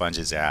 and I sponge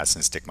his ass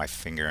and stick my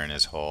finger in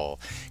his hole,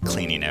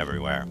 cleaning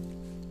everywhere.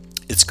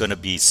 It's going to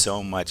be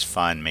so much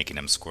fun making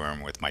him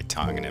squirm with my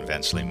tongue and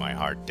eventually my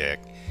hard dick.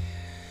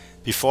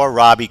 Before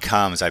Robbie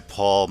comes, I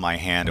pull my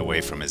hand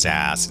away from his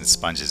ass and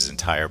sponge his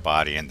entire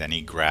body, and then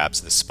he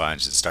grabs the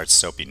sponge and starts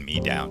soaping me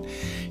down.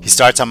 He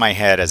starts on my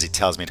head as he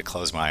tells me to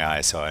close my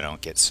eyes so I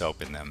don't get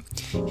soap in them.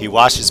 He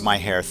washes my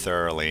hair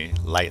thoroughly,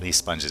 lightly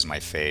sponges my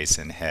face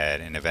and head,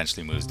 and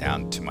eventually moves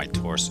down to my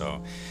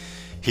torso.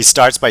 He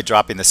starts by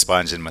dropping the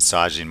sponge and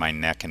massaging my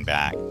neck and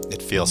back.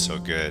 It feels so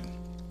good.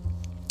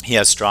 He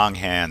has strong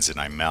hands and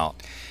I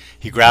melt.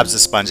 He grabs the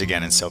sponge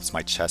again and soaps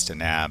my chest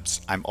and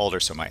abs. I'm older,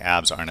 so my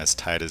abs aren't as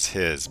tight as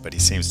his, but he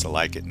seems to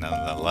like it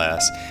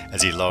nonetheless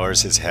as he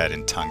lowers his head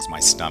and tongues my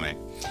stomach.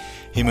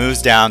 He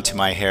moves down to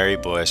my hairy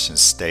bush and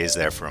stays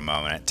there for a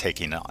moment,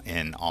 taking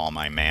in all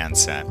my man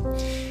scent.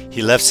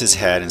 He lifts his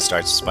head and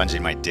starts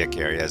sponging my dick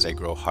area as I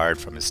grow hard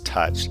from his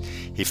touch.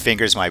 He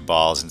fingers my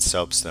balls and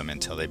soaps them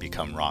until they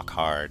become rock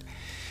hard.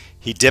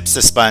 He dips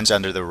the sponge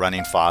under the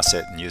running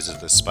faucet and uses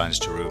the sponge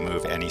to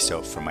remove any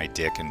soap from my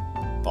dick and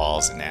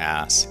balls and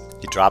ass.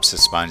 He drops the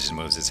sponge and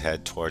moves his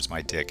head towards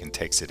my dick and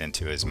takes it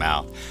into his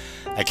mouth.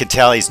 I can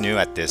tell he's new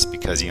at this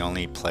because he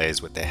only plays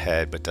with the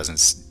head but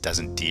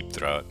doesn't deep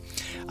throat.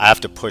 I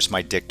have to push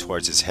my dick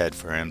towards his head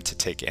for him to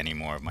take any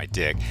more of my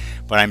dick,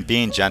 but I'm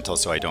being gentle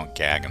so I don't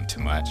gag him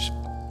too much.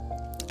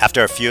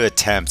 After a few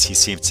attempts, he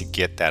seems to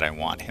get that I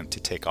want him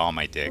to take all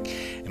my dick,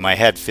 and my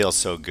head feels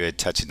so good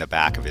touching the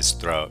back of his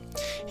throat.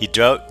 He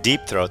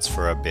deep throats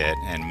for a bit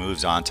and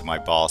moves on to my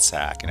ball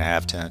sack, and I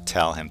have to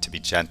tell him to be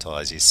gentle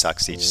as he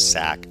sucks each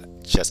sack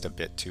just a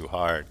bit too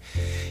hard.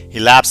 He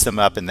laps them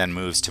up and then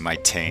moves to my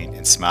taint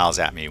and smiles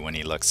at me when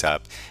he looks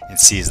up and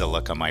sees the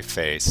look on my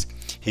face.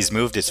 He's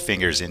moved his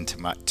fingers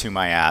to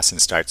my ass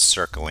and starts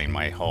circling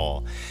my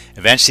hole.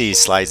 Eventually he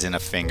slides in a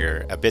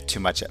finger, a bit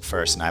too much at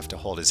first, and I have to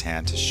hold his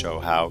hand to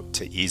show how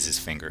to ease his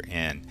finger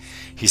in.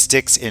 He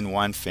sticks in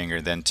one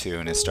finger, then two,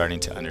 and is starting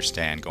to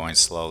understand. Going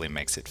slowly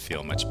makes it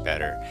feel much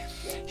better.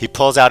 He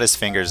pulls out his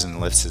fingers and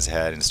lifts his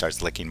head and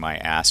starts licking my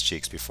ass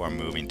cheeks before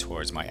moving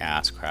towards my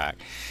ass crack.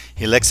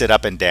 He licks it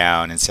up and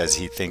down and says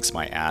he thinks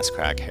my ass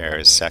crack hair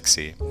is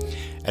sexy.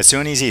 As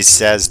soon as he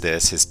says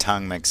this, his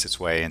tongue makes its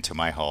way into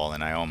my hole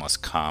and I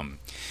almost come.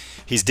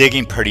 He's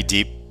digging pretty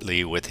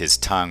deeply with his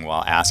tongue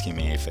while asking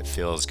me if it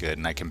feels good,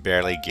 and I can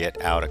barely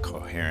get out a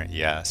coherent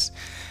yes.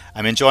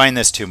 I'm enjoying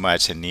this too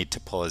much and need to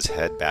pull his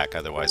head back,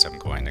 otherwise I'm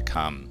going to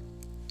come.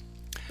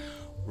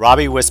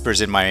 Robbie whispers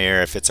in my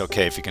ear if it's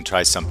okay if he can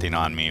try something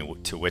on me,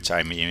 to which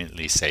I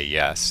immediately say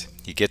yes.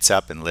 He gets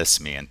up and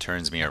lifts me and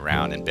turns me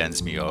around and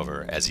bends me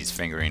over as he's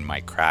fingering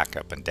my crack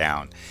up and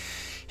down.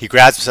 He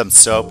grabs some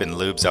soap and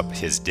lubes up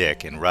his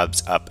dick and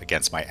rubs up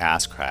against my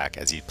ass crack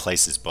as he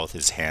places both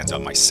his hands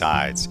on my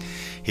sides.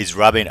 He's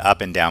rubbing up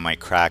and down my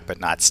crack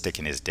but not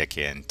sticking his dick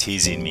in,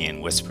 teasing me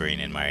and whispering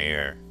in my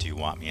ear, "Do you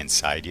want me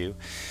inside you?"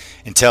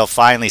 Until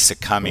finally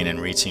succumbing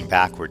and reaching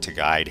backward to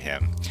guide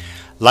him.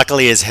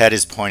 Luckily his head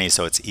is pointy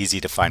so it's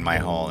easy to find my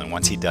hole, and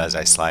once he does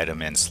I slide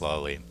him in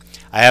slowly.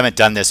 I haven't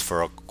done this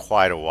for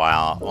quite a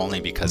while,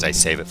 only because I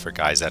save it for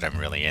guys that I'm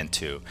really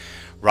into.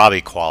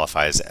 Robbie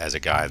qualifies as a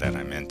guy that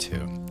I'm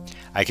into.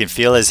 I can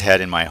feel his head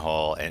in my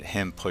hole and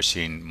him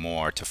pushing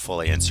more to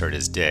fully insert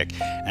his dick,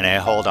 and I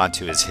hold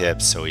onto his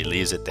hips so he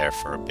leaves it there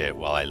for a bit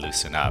while I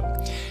loosen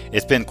up.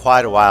 It's been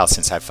quite a while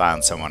since I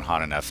found someone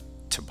hot enough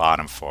to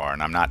bottom for,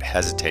 and I'm not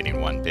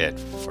hesitating one bit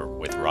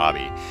with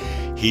Robbie.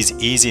 He's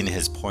easing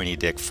his pointy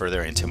dick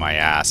further into my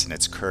ass, and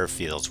its curve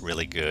feels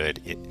really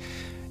good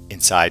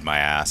inside my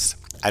ass.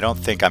 I don't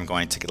think I'm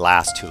going to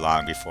last too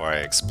long before I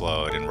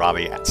explode, and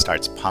Robbie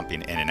starts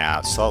pumping in and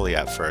out, slowly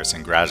at first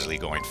and gradually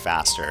going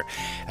faster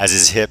as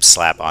his hips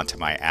slap onto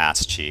my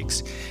ass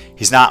cheeks.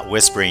 He's not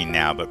whispering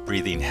now, but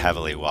breathing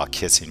heavily while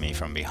kissing me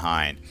from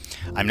behind.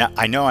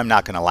 I know I'm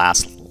not going to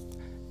last,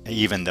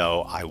 even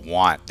though I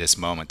want this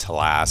moment to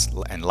last,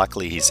 and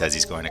luckily he says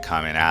he's going to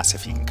come and ask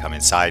if he can come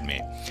inside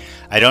me.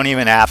 I don't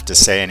even have to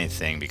say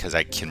anything because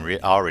I can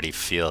already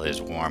feel his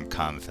warm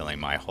cum filling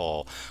my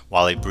hole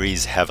while he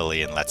breathes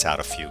heavily and lets out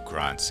a few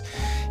grunts.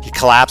 He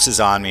collapses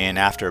on me and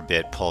after a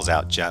bit pulls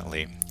out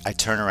gently. I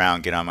turn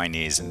around, get on my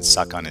knees, and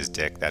suck on his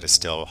dick that is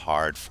still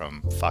hard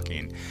from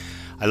fucking.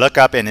 I look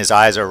up and his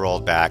eyes are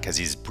rolled back as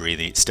he's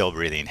still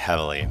breathing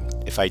heavily.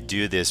 If I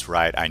do this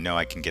right, I know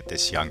I can get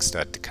this young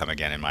stud to come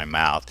again in my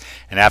mouth,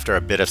 and after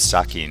a bit of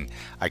sucking,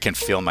 I can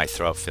feel my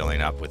throat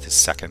filling up with his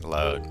second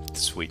load,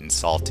 sweet and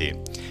salty,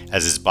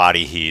 as his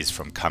body heaves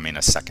from coming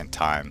a second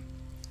time.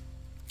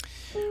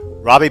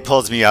 Robbie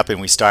pulls me up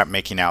and we start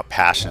making out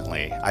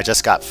passionately. I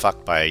just got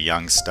fucked by a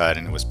young stud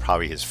and it was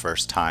probably his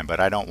first time, but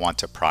I don't want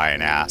to pry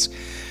and ask.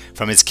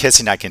 From his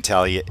kissing I can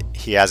tell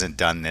he hasn't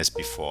done this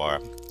before.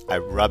 I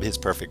rub his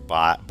perfect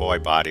boy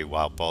body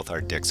while both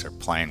our dicks are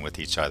playing with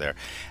each other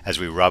as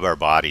we rub our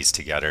bodies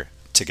together.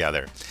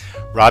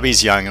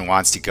 Robbie's young and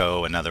wants to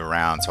go another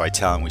round, so I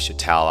tell him we should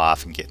towel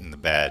off and get in the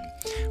bed.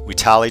 We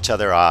towel each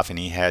other off and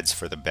he heads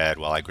for the bed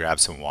while I grab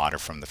some water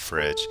from the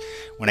fridge.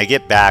 When I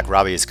get back,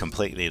 Robbie is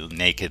completely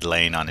naked,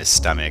 laying on his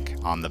stomach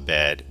on the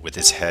bed with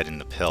his head in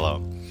the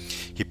pillow.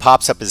 He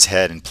pops up his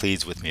head and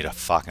pleads with me to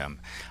fuck him.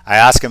 I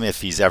ask him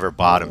if he's ever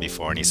bottomed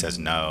before and he says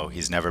no,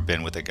 he's never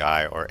been with a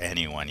guy or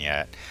anyone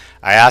yet.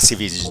 I ask if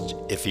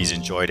he's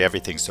enjoyed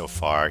everything so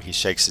far. He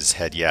shakes his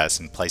head yes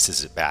and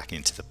places it back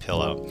into the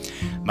pillow.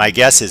 My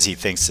guess is he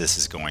thinks this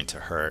is going to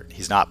hurt.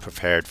 He's not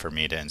prepared for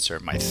me to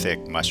insert my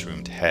thick,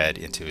 mushroomed head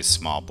into his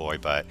small boy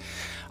butt.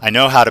 I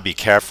know how to be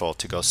careful,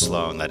 to go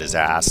slow and let his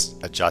ass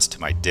adjust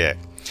to my dick.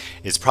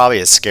 It's probably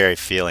a scary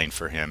feeling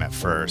for him at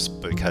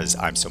first because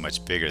I'm so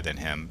much bigger than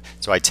him,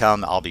 so I tell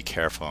him I'll be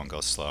careful and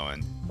go slow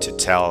and to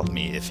tell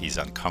me if he's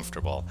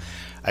uncomfortable.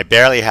 I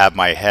barely have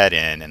my head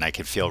in and I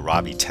can feel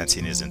Robbie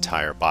tensing his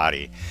entire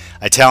body.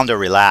 I tell him to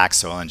relax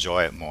so I'll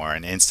enjoy it more,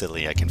 and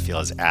instantly I can feel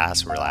his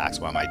ass relax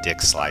while my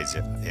dick slides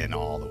in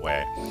all the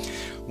way.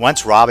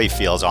 Once Robbie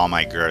feels all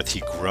my girth, he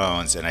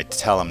groans and I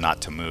tell him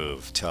not to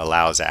move, to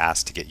allow his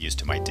ass to get used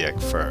to my dick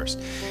first.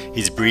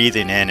 He's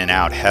breathing in and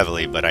out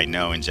heavily, but I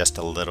know in just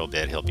a little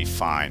bit he'll be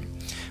fine.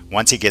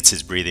 Once he gets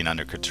his breathing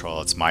under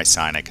control, it's my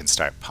sign I can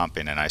start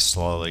pumping, and I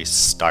slowly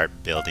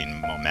start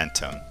building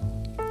momentum.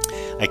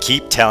 I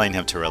keep telling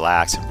him to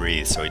relax and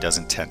breathe so he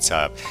doesn't tense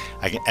up,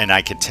 and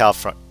I can tell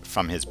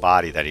from his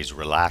body that he's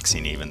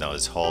relaxing even though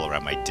his hole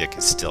around my dick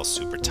is still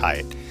super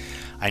tight.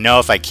 I know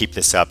if I keep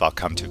this up I'll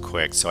come too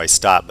quick, so I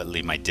stop but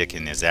leave my dick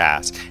in his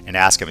ass and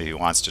ask him if he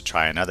wants to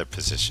try another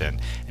position,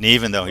 and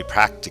even though he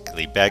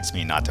practically begs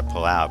me not to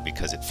pull out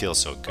because it feels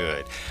so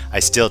good, I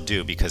still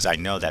do because I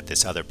know that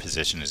this other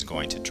position is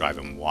going to drive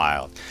him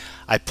wild.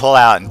 I pull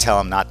out and tell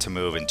him not to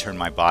move and turn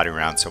my body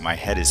around so my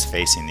head is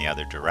facing the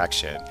other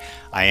direction.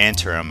 I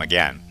enter him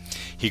again.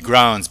 He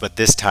groans, but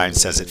this time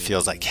says it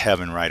feels like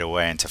heaven right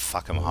away and to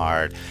fuck him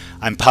hard.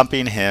 I'm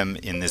pumping him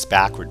in this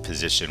backward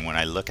position when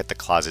I look at the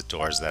closet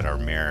doors that are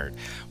mirrored.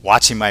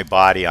 Watching my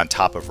body on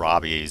top of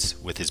Robbie's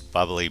with his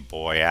bubbly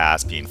boy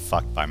ass being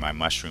fucked by my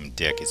mushroom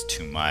dick is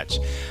too much.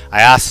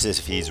 I ask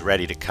if he's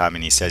ready to come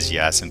and he says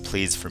yes and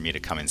pleads for me to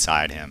come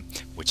inside him,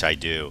 which I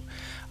do.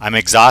 I'm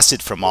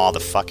exhausted from all the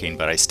fucking,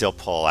 but I still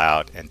pull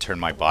out and turn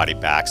my body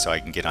back so I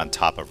can get on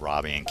top of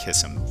Robbie and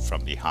kiss him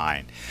from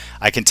behind.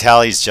 I can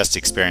tell he's just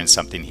experienced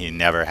something he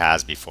never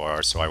has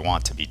before, so I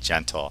want to be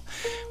gentle.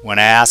 When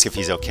I ask if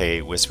he's okay,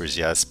 he whispers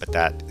yes, but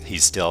that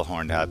he's still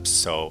horned up,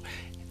 so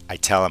I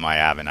tell him I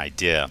have an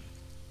idea.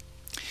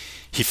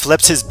 He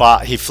flips his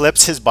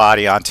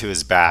body onto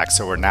his back,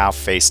 so we're now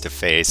face to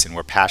face and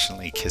we're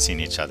passionately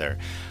kissing each other.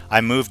 I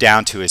move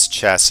down to his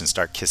chest and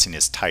start kissing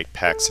his tight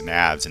pecs and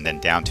abs, and then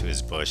down to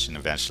his bush and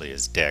eventually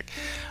his dick.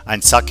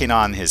 I'm sucking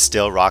on his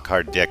still rock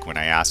hard dick when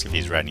I ask if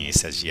he's ready. He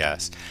says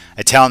yes.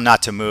 I tell him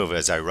not to move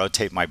as I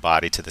rotate my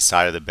body to the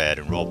side of the bed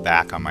and roll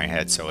back on my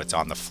head so it's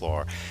on the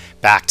floor,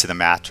 back to the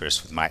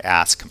mattress with my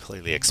ass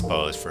completely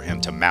exposed for him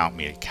to mount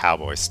me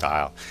cowboy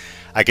style.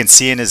 I can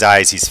see in his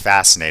eyes he's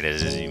fascinated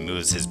as he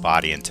moves his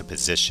body into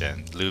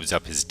position, lubes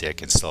up his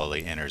dick, and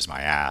slowly enters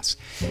my ass.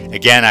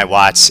 Again, I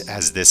watch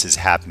as this is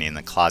happening in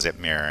the closet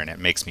mirror, and it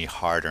makes me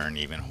harder and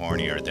even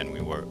hornier than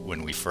we were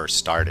when we first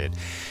started.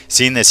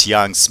 Seeing this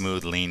young,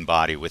 smooth, lean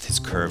body with his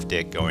curved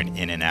dick going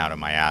in and out of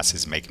my ass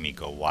is making me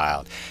go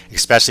wild,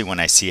 especially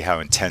when I see how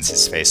intense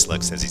his face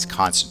looks as he's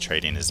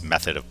concentrating his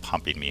method of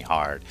pumping me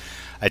hard.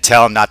 I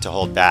tell him not to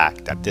hold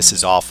back, that this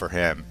is all for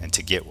him and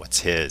to get what's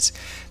his.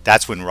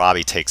 That's when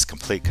Robbie takes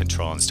complete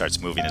control and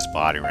starts moving his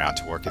body around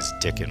to work his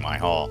dick in my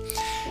hole.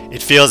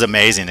 It feels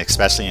amazing,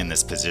 especially in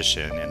this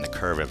position and the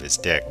curve of his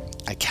dick.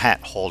 I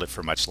can't hold it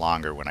for much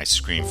longer when I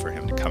scream for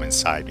him to come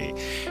inside me.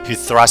 He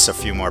thrusts a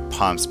few more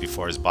pumps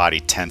before his body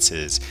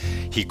tenses.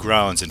 He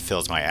groans and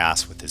fills my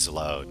ass with his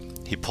load.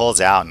 He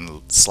pulls out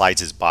and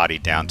slides his body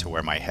down to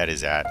where my head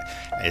is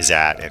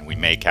at, and we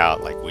make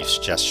out like we've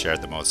just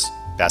shared the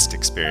best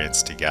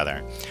experience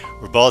together.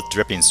 We're both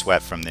dripping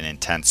sweat from the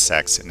intense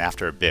sex, and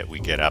after a bit we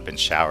get up and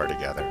shower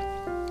together.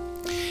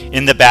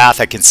 In the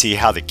bath, I can see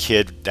how the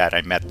kid that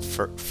I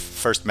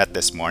first met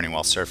this morning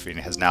while surfing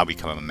has now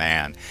become a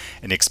man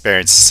and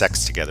experienced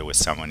sex together with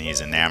someone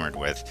he's enamored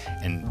with,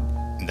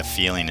 and the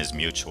feeling is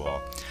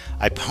mutual.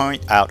 I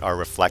point out our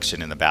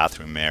reflection in the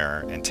bathroom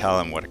mirror and tell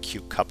him what a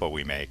cute couple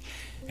we make,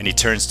 and he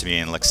turns to me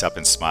and looks up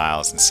and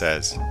smiles and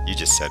says, "You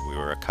just said we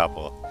were a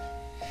couple."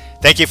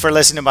 Thank you for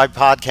listening to my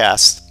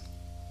podcast.